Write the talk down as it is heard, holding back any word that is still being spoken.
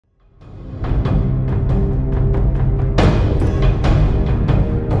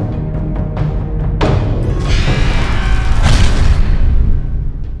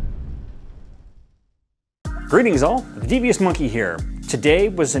Greetings all, the Devious Monkey here. Today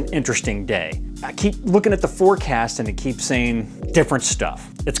was an interesting day. I keep looking at the forecast and it keeps saying different stuff.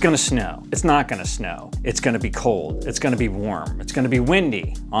 It's gonna snow, it's not gonna snow, it's gonna be cold, it's gonna be warm, it's gonna be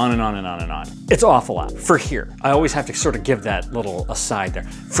windy, on and on and on and on. It's awful out for here. I always have to sort of give that little aside there.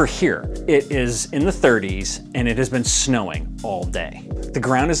 For here, it is in the 30s and it has been snowing all day. The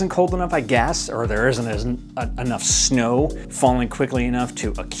ground isn't cold enough, I guess, or there isn't enough snow falling quickly enough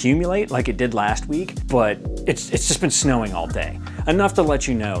to accumulate like it did last week, but it's just been snowing all day. Enough to let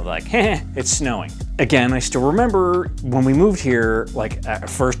you know, like, heh, it's snowing. Again, I still remember when we moved here, like a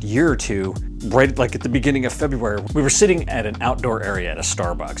first year or two, right like at the beginning of February, we were sitting at an outdoor area at a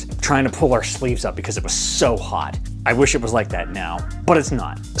Starbucks, trying to pull our sleeves up because it was so hot. I wish it was like that now, but it's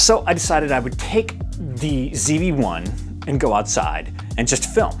not. So I decided I would take the ZV1 and go outside and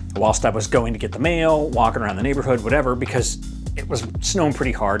just film whilst I was going to get the mail, walking around the neighborhood, whatever, because it was snowing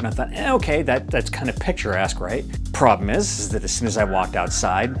pretty hard, and I thought, okay, that's kind of picturesque, right? Problem is that as soon as I walked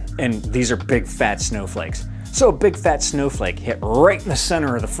outside, and these are big fat snowflakes, so a big fat snowflake hit right in the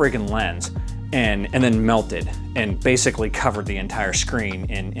center of the friggin' lens and then melted and basically covered the entire screen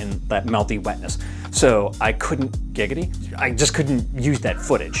in that melty wetness. So I couldn't, I just couldn't use that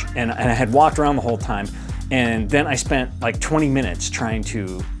footage. And I had walked around the whole time, and then I spent like 20 minutes trying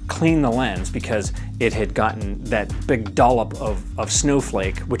to clean the lens because it had gotten that big dollop of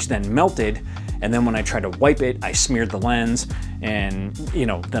snowflake, which then melted. And then when I tried to wipe it, I smeared the lens, and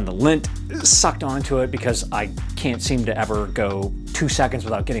then the lint sucked onto it because I can't seem to ever go 2 seconds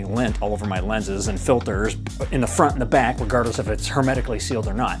without getting lint all over my lenses and filters in the front and the back, regardless if it's hermetically sealed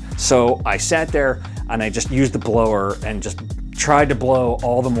or not. So I sat there and I just used the blower and just tried to blow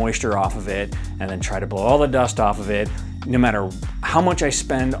all the moisture off of it, and then try to blow all the dust off of it. No matter how much I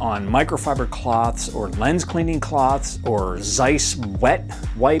spend on microfiber cloths or lens cleaning cloths or Zeiss wet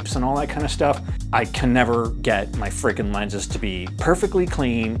wipes and all that kind of stuff, I can never get my freaking lenses to be perfectly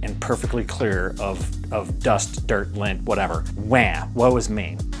clean and perfectly clear of dust, dirt, lint, whatever. Wah, woe is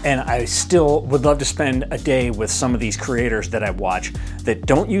me. And I still would love to spend a day with some of these creators that I watch that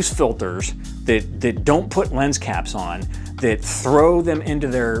don't use filters, that don't put lens caps on, that throw them into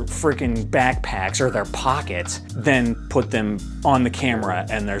their freaking backpacks or their pockets, then put them on the camera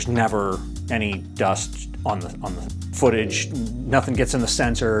and there's never any dust on the footage, nothing gets in the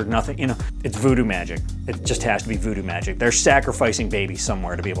sensor, nothing, it's voodoo magic. It just has to be voodoo magic. They're sacrificing babies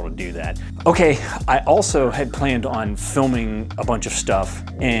somewhere to be able to do that. Okay, I also had planned on filming a bunch of stuff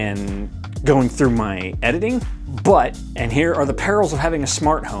and going through my editing, and here are the perils of having a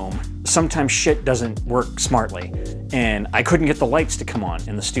smart home. Sometimes shit doesn't work smartly, and I couldn't get the lights to come on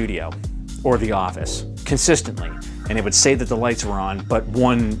in the studio or the office consistently. And it would say that the lights were on, but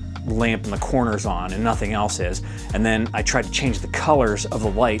one lamp in the corner's on and nothing else is. And then I tried to change the colors of the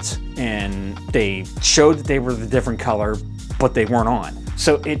lights and they showed that they were the different color, but they weren't on.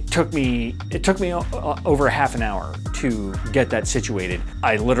 So it took me over a half an hour to get that situated.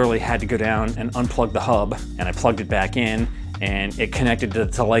 I literally had to go down and unplug the hub, and I plugged it back in, and it connected to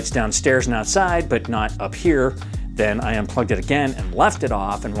the lights downstairs and outside, but not up here. Then I unplugged it again and left it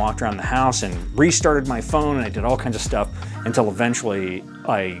off and walked around the house and restarted my phone, and I did all kinds of stuff until eventually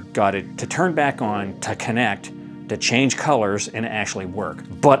I got it to turn back on, to connect, to change colors, and actually work.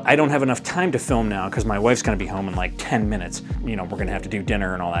 But I don't have enough time to film now because my wife's gonna be home in like 10 minutes. We're gonna have to do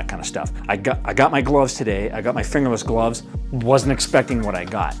dinner and all that kind of stuff. I got my gloves today. I got my fingerless gloves. Wasn't expecting what I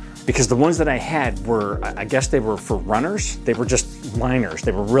got, because the ones that I had were, I guess they were for runners. They were just liners.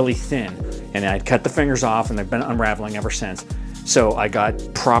 They were really thin, and I'd cut the fingers off and they've been unraveling ever since. So I got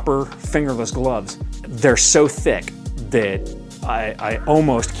proper fingerless gloves. They're so thick that I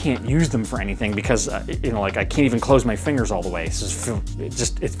almost can't use them for anything because, like I can't even close my fingers all the way.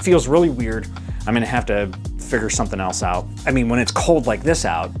 It feels really weird. I'm gonna have to figure something else out. I mean, when it's cold like this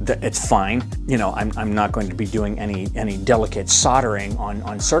out, it's fine. I'm not going to be doing any delicate soldering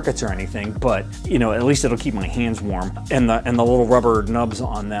on circuits or anything, but at least it'll keep my hands warm. And the little rubber nubs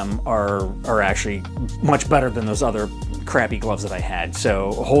on them are actually much better than those other crappy gloves that I had.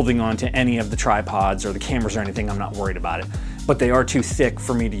 So holding on to any of the tripods or the cameras or anything, I'm not worried about it. But they are too thick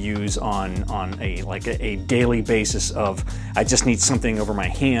for me to use on a daily basis of, I just need something over my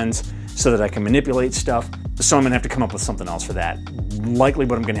hands so that I can manipulate stuff. So I'm gonna have to come up with something else for that. Likely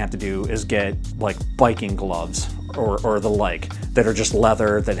what I'm gonna have to do is get like biking gloves or the like, that are just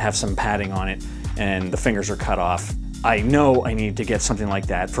leather, that have some padding on it and the fingers are cut off. I know I need to get something like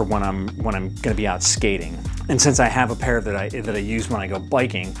that for when I'm gonna be out skating. And since I have a pair that I use when I go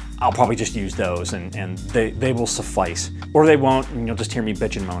biking, I'll probably just use those, and they will suffice. Or they won't, and you'll just hear me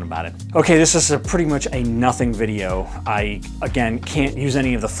bitch and moan about it. Okay, this is pretty much a nothing video. I, again, can't use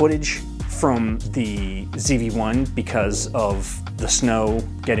any of the footage from the ZV1 because of the snow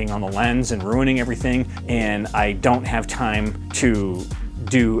getting on the lens and ruining everything, and I don't have time to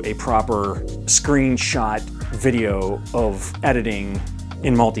do a proper screenshot video of editing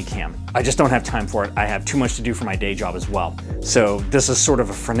in multicam. I just don't have time for it. I have too much to do for my day job as well. So this is sort of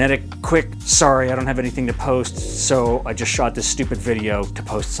a frenetic, quick, sorry, I don't have anything to post, so I just shot this stupid video to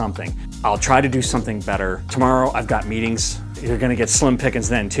post something. I'll try to do something better. Tomorrow I've got meetings. You're gonna get slim pickings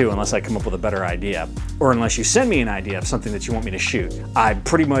then too, unless I come up with a better idea. Or unless you send me an idea of something that you want me to shoot. I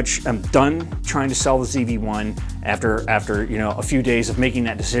pretty much am done trying to sell the ZV1 after you know, a few days of making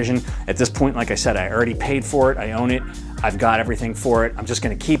that decision. At this point, like I said, I already paid for it, I own it, I've got everything for it, I'm just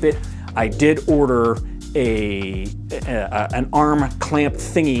gonna keep it. I did order an arm clamp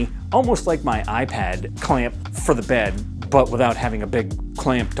thingy, almost like my iPad clamp for the bed, but without having a big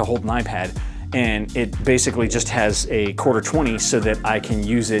clamp to hold an iPad. And it basically just has a 1/4-20 so that I can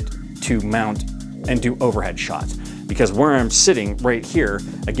use it to mount and do overhead shots. Because where I'm sitting right here,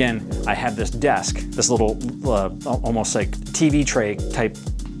 again, I have this desk, this little almost like TV tray type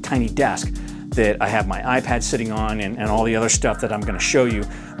tiny desk that I have my iPad sitting on and all the other stuff that I'm gonna show you.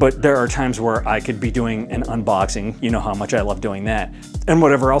 But there are times where I could be doing an unboxing, you know how much I love doing that, and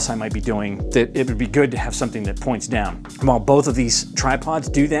whatever else I might be doing, that it would be good to have something that points down. While both of these tripods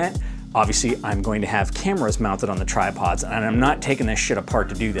do that, obviously I'm going to have cameras mounted on the tripods, and I'm not taking this shit apart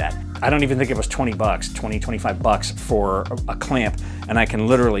to do that. I don't even think it was 20 bucks, 20, 25 bucks for a clamp, and I can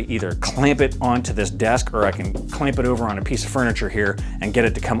literally either clamp it onto this desk or I can clamp it over on a piece of furniture here and get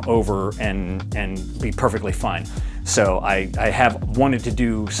it to come over and be perfectly fine. So I have wanted to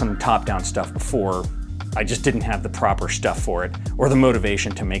do some top-down stuff before. I just didn't have the proper stuff for it or the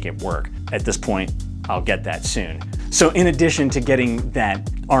motivation to make it work. At this point, I'll get that soon. So in addition to getting that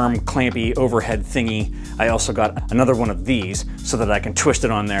arm clampy overhead thingy, I also got another one of these so that I can twist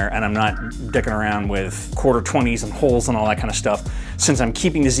it on there and I'm not dicking around with 1/4-20s and holes and all that kind of stuff. Since I'm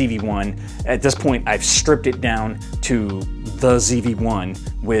keeping the ZV1, at this point I've stripped it down to the ZV1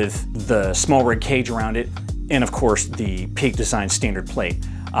 with the small rig cage around it and of course the Peak Design standard plate.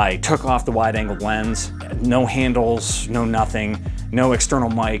 I took off the wide angle lens, no handles, no nothing, no external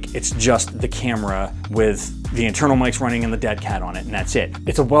mic, it's just the camera with the internal mics running and the dead cat on it, and that's it.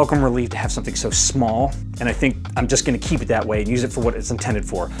 It's a welcome relief to have something so small, and I think I'm just gonna keep it that way and use it for what it's intended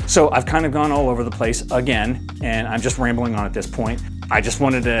for. So I've kind of gone all over the place again, and I'm just rambling on at this point. I just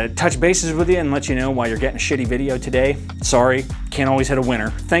wanted to touch bases with you and let you know why you're getting a shitty video today. Sorry, can't always hit a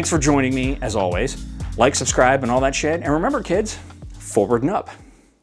winner. Thanks for joining me, as always. Like, subscribe, and all that shit, and remember kids, forward and up.